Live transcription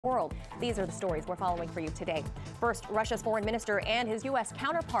world. These are the stories we're following for you today. First, Russia's foreign minister and his U.S.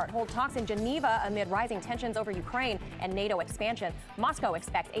 counterpart hold talks in Geneva amid rising tensions over Ukraine and NATO expansion. Moscow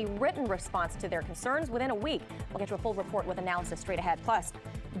expects a written response to their concerns within a week. We'll get you a full report with analysis straight ahead. Plus,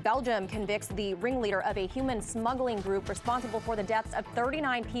 Belgium convicts the ringleader of a human smuggling group responsible for the deaths of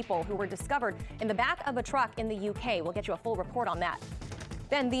 39 people who were discovered in the back of a truck in the UK. We'll get you a full report on that.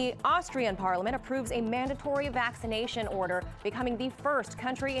 Then the Austrian parliament approves a mandatory vaccination order, becoming the first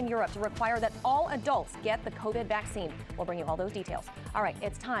country in Europe to require that all adults get the COVID vaccine. We'll bring you all those details. All right,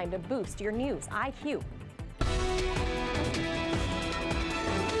 it's time to boost your news IQ.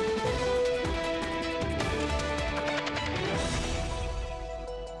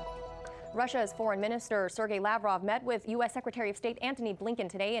 Russia's foreign minister Sergei Lavrov met with U.S. Secretary of State Antony Blinken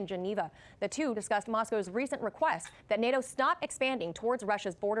today in Geneva. The two discussed Moscow's recent request that NATO stop expanding towards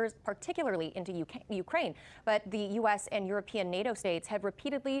Russia's borders, particularly into Ukraine. But the U.S. and European NATO states have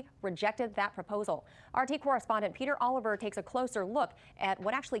repeatedly rejected that proposal. RT correspondent Peter Oliver takes a closer look at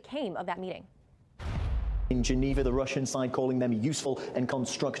what actually came of that meeting. In Geneva, the Russian side calling them useful and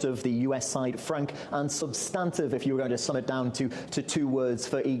constructive, the US side frank and substantive, if you were going to sum it down to two words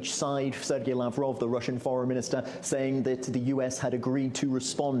for each side. Sergei Lavrov, the Russian foreign minister, saying that the US had agreed to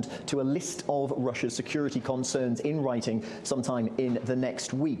respond to a list of Russia's security concerns in writing sometime in the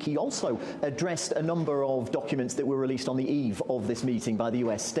next week. He also addressed a number of documents that were released on the eve of this meeting by the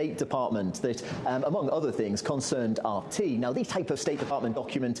US State Department that, among other things, concerned RT. Now, these type of State Department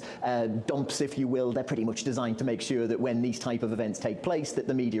document dumps, if you will, they're pretty much designed to make sure that when these type of events take place, that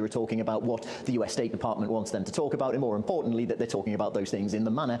the media are talking about what the US State Department wants them to talk about, and more importantly, that they're talking about those things in the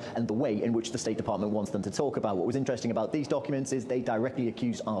manner and the way in which the State Department wants them to talk about. What was interesting about these documents is they directly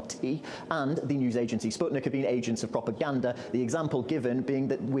accuse RT and the news agency Sputnik of being agents of propaganda, the example given being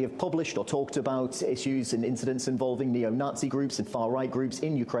that we have published or talked about issues and incidents involving neo-Nazi groups and far-right groups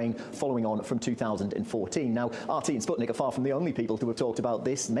in Ukraine following on from 2014. Now, RT and Sputnik are far from the only people who have talked about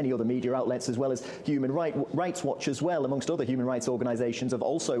this. Many other media outlets, as well as Human Rights Watch as well, amongst other human rights organisations, have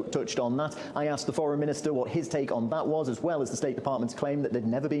also touched on that. I asked the foreign minister what his take on that was, as well as the State Department's claim that there'd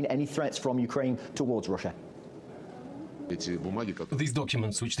never been any threats from Ukraine towards Russia. These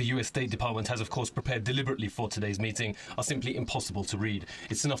documents, which the US State Department has of course prepared deliberately for today's meeting, are simply impossible to read.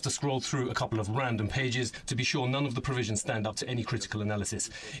 It's enough to scroll through a couple of random pages to be sure none of the provisions stand up to any critical analysis.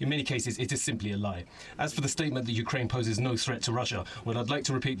 In many cases, it is simply a lie. As for the statement that Ukraine poses no threat to Russia, well, I'd like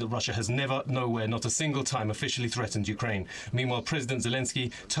to repeat that Russia has never, nowhere, not a single time officially threatened Ukraine. Meanwhile, President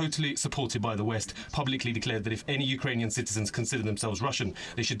Zelensky, totally supported by the West, publicly declared that if any Ukrainian citizens consider themselves Russian,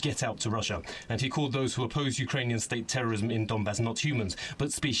 they should get out to Russia. And he called those who oppose Ukrainian state terrorism in Donbass not humans,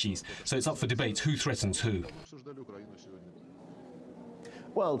 but species. So it's up for debate who threatens who.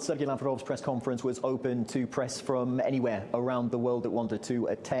 Well, Sergei Lavrov's press conference was open to press from anywhere around the world that wanted to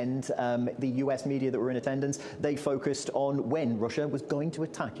attend. The US media that were in attendance, they focused on when Russia was going to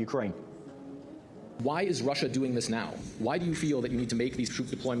attack Ukraine. Why is Russia doing this now? Why do you feel that you need to make these troop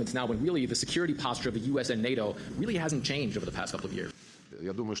deployments now when really the security posture of the US and NATO really hasn't changed over the past couple of years?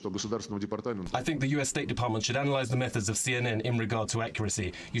 I think the US State Department should analyze the methods of CNN in regard to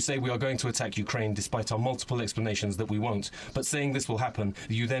accuracy. You say we are going to attack Ukraine despite our multiple explanations that we won't. But saying this will happen,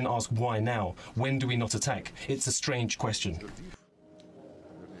 you then ask why now? When do we not attack? It's a strange question.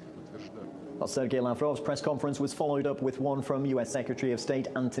 Well, Sergei Lavrov's press conference was followed up with one from US Secretary of State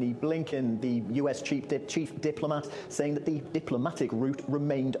Antony Blinken, the US chief diplomat, saying that the diplomatic route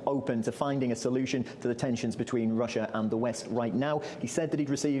remained open to finding a solution to the tensions between Russia and the West right now. He said that he'd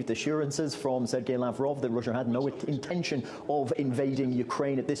received assurances from Sergei Lavrov that Russia had no intention of invading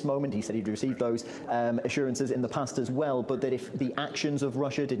Ukraine at this moment. He said he'd received those assurances in the past as well, but that if the actions of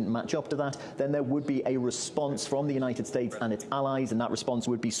Russia didn't match up to that, then there would be a response from the United States and its allies, and that response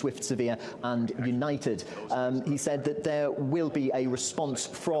would be swift, severe, and united. He said that there will be a response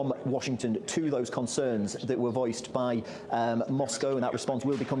from Washington to those concerns that were voiced by Moscow, and that response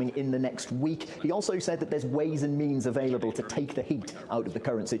will be coming in the next week. He also said that there's ways and means available to take the heat out of the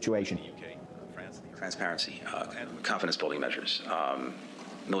current situation. Transparency, confidence-building measures,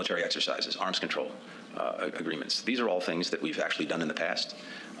 military exercises, arms control agreements. These are all things that we've actually done in the past,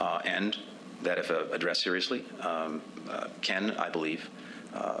 and that, if addressed seriously, can, I believe,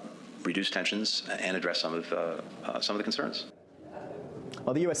 reduce tensions and address some of the concerns.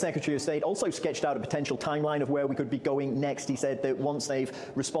 Well, the US Secretary of State also sketched out a potential timeline of where we could be going next. He said that once they've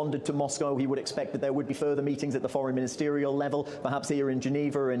responded to Moscow, he would expect that there would be further meetings at the foreign ministerial level, perhaps here in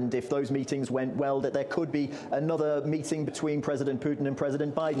Geneva, and if those meetings went well, that there could be another meeting between President Putin and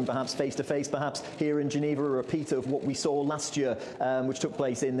President Biden, perhaps face-to-face, perhaps here in Geneva, a repeat of what we saw last year, which took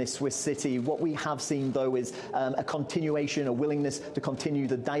place in this Swiss city. What we have seen, though, is a continuation, a willingness to continue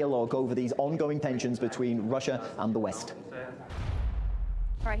the dialogue over these ongoing tensions between Russia and the West.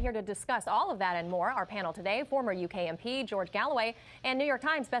 All right, here to discuss all of that and more, our panel today, former UK MP George Galloway and New York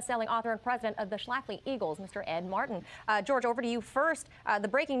Times bestselling author and president of the Schlafly Eagles, Mr. Ed Martin. George, over to you first. The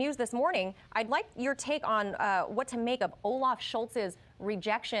breaking news this morning, I'd like your take on what to make of Olaf Scholz's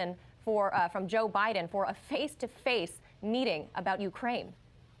rejection from Joe Biden for a face-to-face meeting about Ukraine.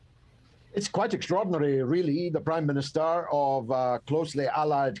 It's quite extraordinary, really. The Prime Minister of a closely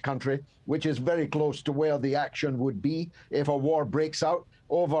allied country, which is very close to where the action would be if a war breaks out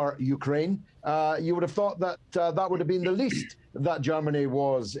over Ukraine. You would have thought that that would have been the least that Germany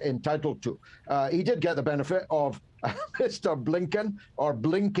was entitled to. He did get the benefit of Mr. Blinken, or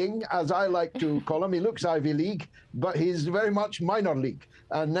Blinking, as I like to call him. He looks Ivy League, but he's very much minor league.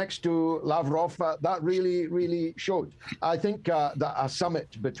 And next to Lavrov, that really showed. I think that a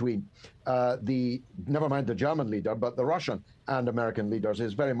summit between never mind the German leader, but the Russian and American leaders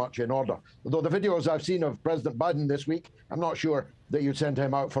is very much in order. Though the videos I've seen of President Biden this week, I'm not sure that you'd send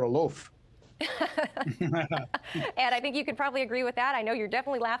him out for a loaf. Ed, I think you could probably agree with that. I know you're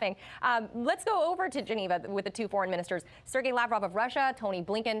definitely laughing. Let's go over to Geneva with the two foreign ministers. Sergei Lavrov of Russia, Tony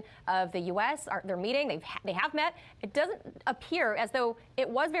Blinken of the U.S. They're meeting. They have met. It doesn't appear as though it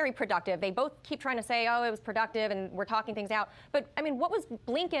was very productive. They both keep trying to say, oh, it was productive and we're talking things out. But, I mean, what was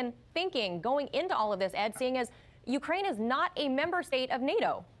Blinken thinking going into all of this, Ed, seeing as Ukraine is not a member state of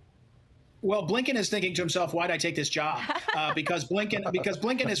NATO? Well, Blinken is thinking to himself, why'd I take this job? Because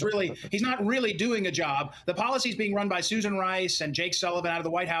Blinken is he's not really doing a job. The policies being run by Susan Rice and Jake Sullivan out of the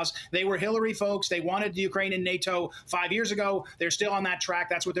White House, they were Hillary folks. They wanted Ukraine in NATO 5 years ago. They're still on that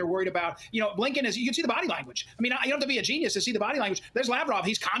track. That's what they're worried about. You know, Blinken you can see the body language. I mean, you don't have to be a genius to see the body language. There's Lavrov.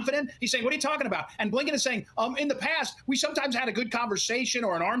 He's confident. He's saying, what are you talking about? And Blinken is saying, in the past, we sometimes had a good conversation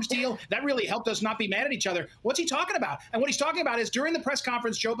or an arms deal. That really helped us not be mad at each other. What's he talking about? And what he's talking about is during the press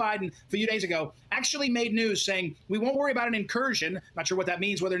conference, Joe Biden, a few days ago, actually made news saying, we won't worry about an incursion. Not sure what that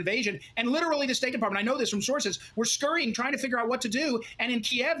means, whether invasion. And literally the State Department, I know this from sources, were scurrying, trying to figure out what to do. And in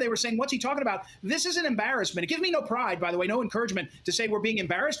Kiev, they were saying, what's he talking about? This is an embarrassment. It gives me no pride, by the way, no encouragement to say we're being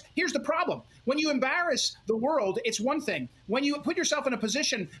embarrassed. Here's the problem. When you embarrass the world, it's one thing. When you put yourself in a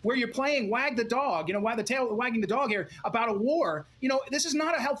position where you're playing wag the dog, wag the tail, wagging the dog here about a war, this is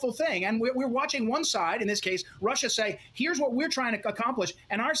not a helpful thing. And we're watching one side, in this case, Russia, say, here's what we're trying to accomplish.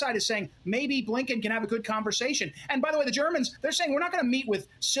 And our side is saying, maybe Blinken can have a good conversation. And by the way, the Germans, they're saying, we're not going to meet with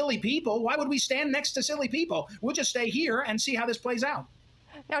silly people. Why would we stand next to silly people? We'll just stay here and see how this plays out.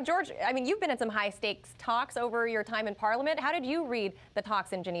 Now, George, I mean, you've been in some high-stakes talks over your time in Parliament. How did you read the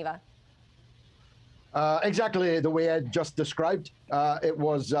talks in Geneva? Exactly the way Ed just described. It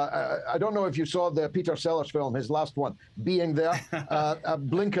was, I don't know if you saw the Peter Sellers film, his last one, Being There.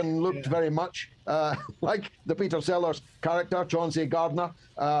 Blinken looked very much like the Peter Sellers character, Chauncey Gardner.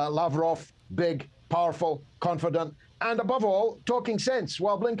 Lavrov, big, powerful, confident, and above all, talking sense,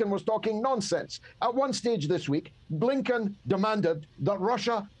 while Blinken was talking nonsense. At one stage this week, Blinken demanded that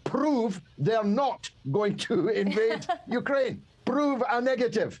Russia prove they're not going to invade Ukraine. Prove a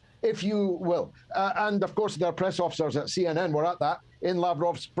negative, if you will. And of course, their press officers at CNN were at that in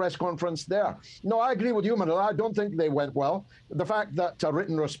Lavrov's press conference there. No, I agree with you, Manila. I don't think they went well. The fact that a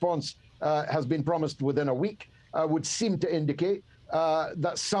written response has been promised within a week would seem to indicate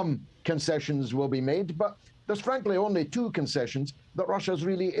that some concessions will be made. But there's frankly only two concessions that Russia's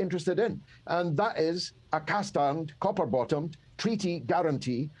really interested in. And that is a cast-ironed, copper-bottomed treaty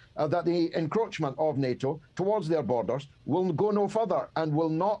guarantee that the encroachment of NATO towards their borders will go no further and will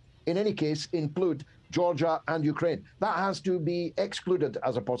not, in any case, include Georgia and Ukraine. That has to be excluded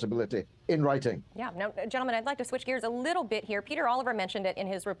as a possibility in writing. Yeah. Now, gentlemen, I'd like to switch gears a little bit here. Peter Oliver mentioned it in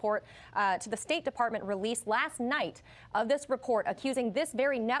his report to the State Department released last night of this report accusing this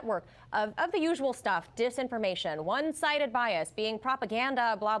very network of the usual stuff, disinformation, one-sided bias, being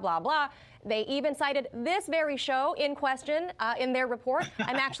propaganda, blah, blah, blah. They even cited this very show in question in their report.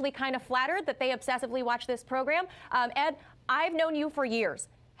 I'm actually kind of flattered that they obsessively watch this program. Ed, I've known you for years.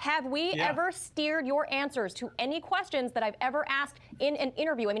 Have we ever steered your answers to any questions that I've ever asked in an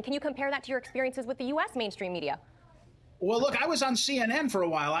interview? I mean, can you compare that to your experiences with the U.S. mainstream media? Well, look, I was on CNN for a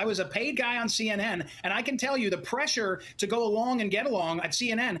while. I was a paid guy on CNN, and I can tell you the pressure to go along and get along at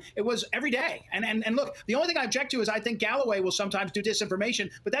CNN, it was every day. And look, the only thing I object to is I think Galloway will sometimes do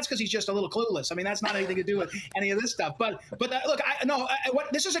disinformation, but that's because he's just a little clueless. I mean, that's not anything to do with any of this stuff. But look,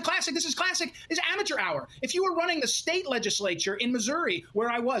 this is a classic. This is classic. This is amateur hour. If you were running the state legislature in Missouri,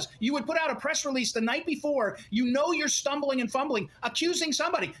 where I was, you would put out a press release the night before. You know you're stumbling and fumbling, accusing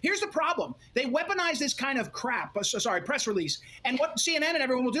somebody. Here's the problem. They weaponize this kind of crap. Press release. And what CNN and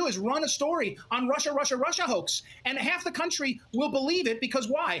everyone will do is run a story on Russia hoax. And half the country will believe it because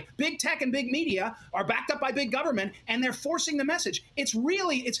why? Big tech and big media are backed up by big government, and they're forcing the message. It's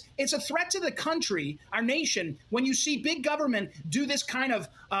really, it's a threat to the country, our nation, when you see big government do this kind of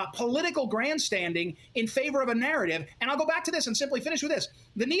political grandstanding in favor of a narrative. And I'll go back to this and simply finish with this.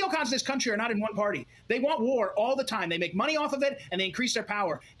 The neocons in this country are not in one party. They want war all the time. They make money off of it, and they increase their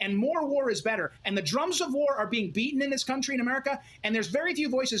power. And more war is better. And the drums of war are being beaten in this country in America, and there's very few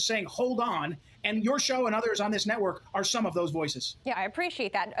voices saying, hold on. And your show and others on this network are some of those voices. Yeah, I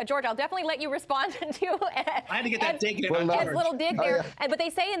appreciate that. George, I'll definitely let you respond to I had to get that dig in. Ed's little dig there. But they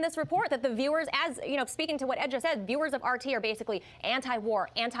say in this report that the viewers, as you know, speaking to what Ed just said, viewers of RT are basically anti-war,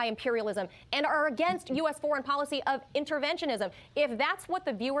 anti-imperialism, and are against U.S. foreign policy of interventionism. If that's what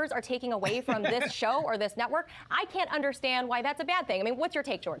the viewers are taking away from this show or this network, I can't understand why that's a bad thing. I mean, what's your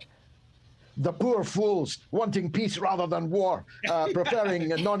take, George? The poor fools wanting peace rather than war, preferring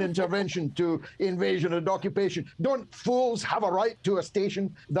non-intervention to invasion and occupation. Don't fools have a right to a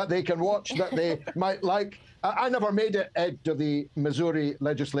station that they can watch that they might like? I never made it, Ed, to the Missouri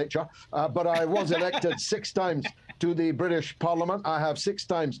legislature, but I was elected 6 times to the British Parliament. I have 6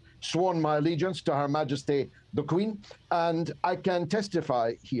 times sworn my allegiance to Her Majesty the Queen, and I can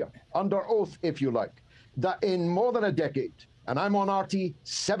testify here, under oath if you like, that in more than a decade, and I'm on RT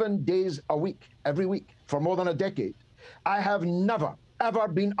 7 days a week, every week, for more than a decade, I have never, ever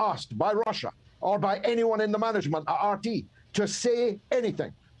been asked by Russia or by anyone in the management at RT to say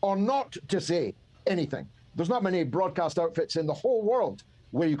anything or not to say anything. There's not many broadcast outfits in the whole world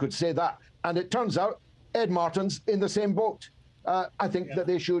where you could say that. And it turns out Ed Martin's in the same boat. I think that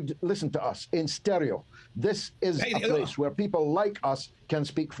they should listen to us in stereo. This is a place where people like us can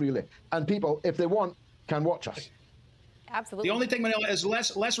speak freely. And people, if they want, can watch us. Absolutely. The only thing, Manila, is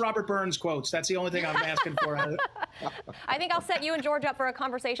less Robert Burns quotes. That's the only thing I'm asking for. I think I'll set you and George up for a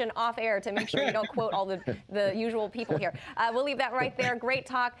conversation off air to make sure you don't quote all the usual people here. We'll leave that right there. Great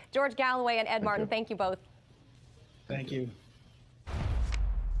talk. George Galloway and Ed Martin, thank you both. Thank you.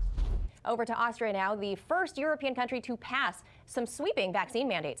 Over to Austria now, the first European country to pass some sweeping vaccine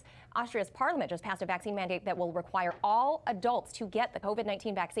mandates. Austria's parliament just passed a vaccine mandate that will require all adults to get the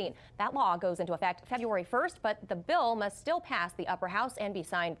COVID-19 vaccine. That law goes into effect February 1st, but the bill must still pass the upper house and be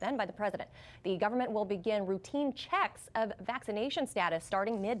signed then by the president. The government will begin routine checks of vaccination status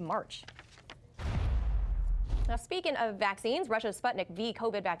starting mid-March. Now, speaking of vaccines, Russia's Sputnik V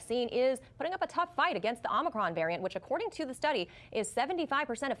COVID vaccine is putting up a tough fight against the Omicron variant, which, according to the study, is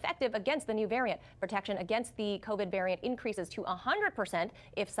 75% effective against the new variant. Protection against the COVID variant increases to 100%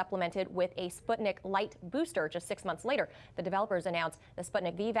 if supplemented with a Sputnik Light booster just 6 months later. The developers announced the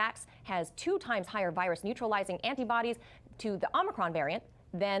Sputnik V vax has 2 times higher virus-neutralizing antibodies to the Omicron variant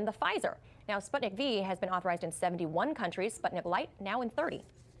than the Pfizer. Now, Sputnik V has been authorized in 71 countries, Sputnik Light now in 30.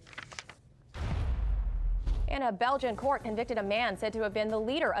 And a Belgian court convicted a man said to have been the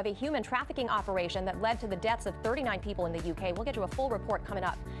leader of a human trafficking operation that led to the deaths of 39 people in the UK. We'll get you a full report coming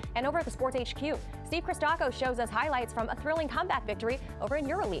up. And over at the Sports HQ, Steve Christakos shows us highlights from a thrilling comeback victory over in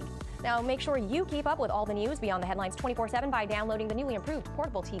EuroLeague. Now, make sure you keep up with all the news beyond the headlines 24/7 by downloading the newly improved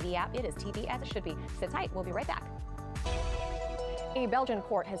portable TV app. It is TV as it should be. Sit tight. We'll be right back. A Belgian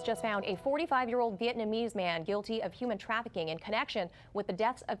court has just found a 45-year-old Vietnamese man guilty of human trafficking in connection with the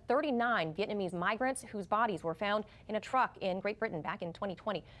deaths of 39 Vietnamese migrants whose bodies were found in a truck in Great Britain back in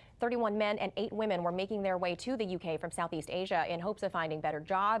 2020. 31 men and 8 women were making their way to the UK from Southeast Asia in hopes of finding better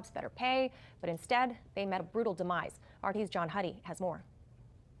jobs, better pay, but instead they met a brutal demise. RT's John Huddy has more.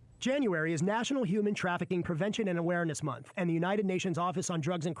 January is National Human Trafficking Prevention and Awareness Month, and the United Nations Office on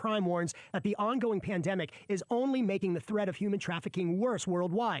Drugs and Crime warns that the ongoing pandemic is only making the threat of human trafficking worse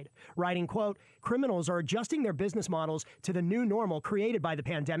worldwide, writing, quote, criminals are adjusting their business models to the new normal created by the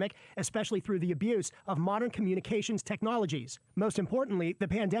pandemic, especially through the abuse of modern communications technologies. Most importantly, the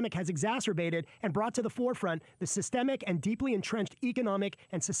pandemic has exacerbated and brought to the forefront the systemic and deeply entrenched economic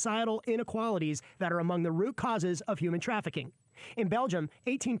and societal inequalities that are among the root causes of human trafficking. In Belgium,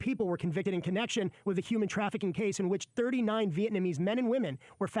 18 people were convicted in connection with a human trafficking case in which 39 Vietnamese men and women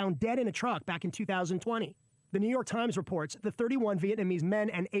were found dead in a truck back in 2020. The New York Times reports the 31 Vietnamese men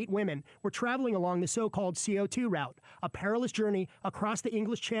and 8 women were traveling along the so-called CO2 route, a perilous journey across the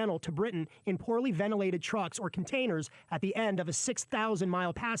English Channel to Britain in poorly ventilated trucks or containers at the end of a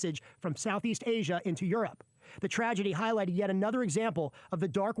 6,000-mile passage from Southeast Asia into Europe. The tragedy highlighted yet another example of the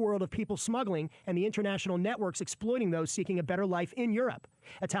dark world of people smuggling and the international networks exploiting those seeking a better life in Europe.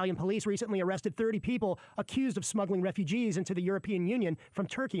 Italian police recently arrested 30 people accused of smuggling refugees into the European Union from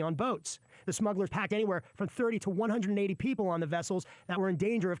Turkey on boats. The smugglers packed anywhere from 30 to 180 people on the vessels that were in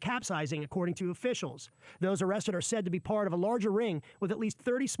danger of capsizing, according to officials. Those arrested are said to be part of a larger ring with at least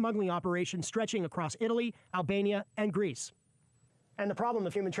 30 smuggling operations stretching across Italy, Albania, and Greece. And the problem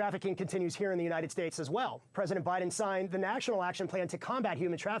of human trafficking continues here in the United States as well. President Biden signed the National Action Plan to combat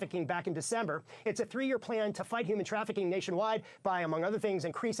human trafficking back in December. It's a 3-year plan to fight human trafficking nationwide by, among other things,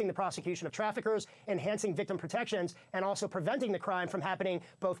 increasing the prosecution of traffickers, enhancing victim protections, and also preventing the crime from happening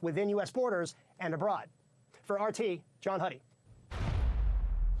both within U.S. borders and abroad. For RT, John Huddy.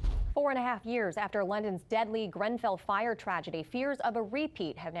 4.5 years after London's deadly Grenfell fire tragedy, fears of a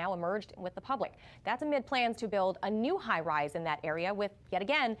repeat have now emerged with the public. That's amid plans to build a new high-rise in that area with, yet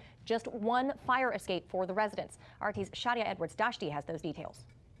again, just one fire escape for the residents. RT's Shadia Edwards-Dashti has those details.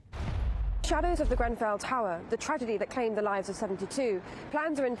 Shadows of the Grenfell Tower, the tragedy that claimed the lives of 72.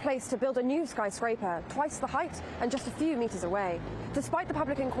 Plans are in place to build a new skyscraper, twice the height and just a few meters away. Despite the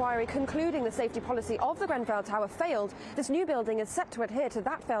public inquiry concluding the safety policy of the Grenfell Tower failed, this new building is set to adhere to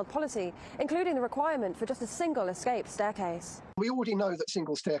that failed policy, including the requirement for just a single escape staircase. We already know that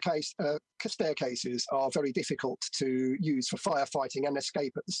single staircases are very difficult to use for firefighting and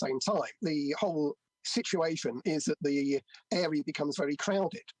escape at the same time. The whole situation is that the area becomes very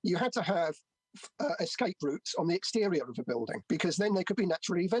crowded. You had to have escape routes on the exterior of a building because then they could be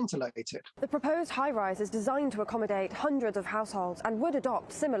naturally ventilated. The proposed high-rise is designed to accommodate hundreds of households and would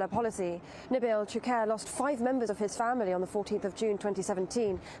adopt similar policy. Nabil Choucair lost 5 members of his family on the 14th of June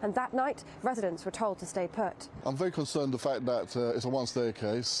 2017, and that night residents were told to stay put. I'm very concerned the fact that it's a one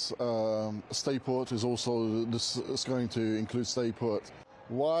staircase. Stay put is also it's going to include stay put.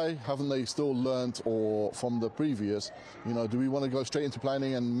 Why haven't they still learnt or from the previous, do we want to go straight into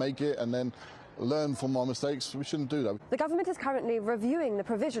planning and make it and then learn from our mistakes? We shouldn't do that. The government is currently reviewing the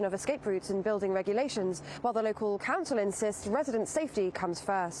provision of escape routes in building regulations, while the local council insists resident safety comes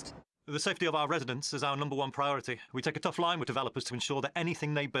first. The safety of our residents is our #1 priority. We take a tough line with developers to ensure that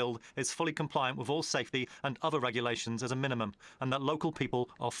anything they build is fully compliant with all safety and other regulations as a minimum, and that local people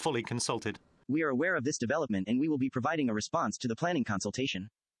are fully consulted. We are aware of this development and we will be providing a response to the planning consultation.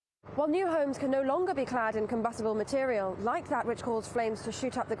 While new homes can no longer be clad in combustible material, like that which caused flames to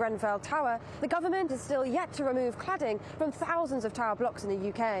shoot up the Grenfell Tower, the government is still yet to remove cladding from thousands of tower blocks in the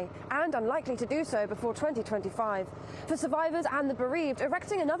UK, and unlikely to do so before 2025. For survivors and the bereaved,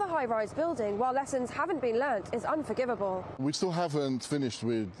 erecting another high-rise building while lessons haven't been learnt is unforgivable. We still haven't finished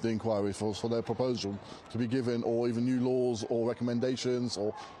with the inquiry for their proposal to be given, or even new laws or recommendations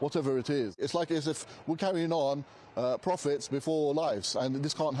or whatever it is. It's like as if we're carrying on profits before lives, and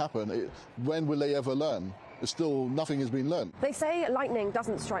this can't happen. When will they ever learn? Still, nothing has been learned. They say lightning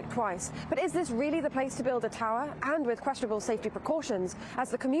doesn't strike twice, but is this really the place to build a tower, and with questionable safety precautions,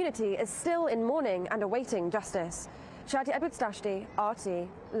 as the community is still in mourning and awaiting justice? Shadia Edwards-Dashti, RT,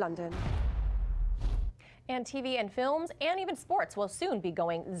 London. And TV and films and even sports will soon be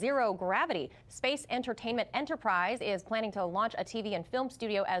going zero gravity. Space Entertainment Enterprise is planning to launch a TV and film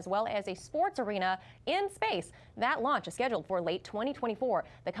studio as well as a sports arena in space. That launch is scheduled for late 2024.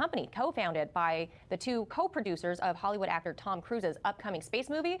 The company, co-founded by the 2 co-producers of Hollywood actor Tom Cruise's upcoming space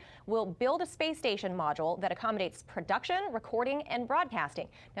movie, will build a space station module that accommodates production, recording, and broadcasting.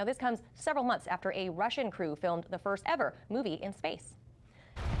 Now, this comes several months after a Russian crew filmed the first ever movie in space.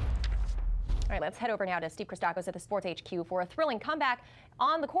 All right, let's head over now to Steve Christakos at the Sports HQ for a thrilling comeback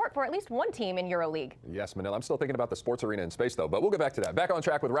on the court for at least one team in EuroLeague. Yes, Manila. I'm still thinking about the sports arena in space, though, but we'll get back to that. Back on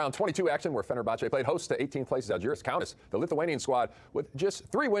track with round 22 action, where Fenerbahce played host to 18th place Zalgiris Kaunas. The Lithuanian squad, with just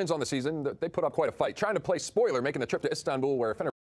 3 wins on the season, they put up quite a fight, trying to play spoiler, making the trip to Istanbul, where Fenerbahce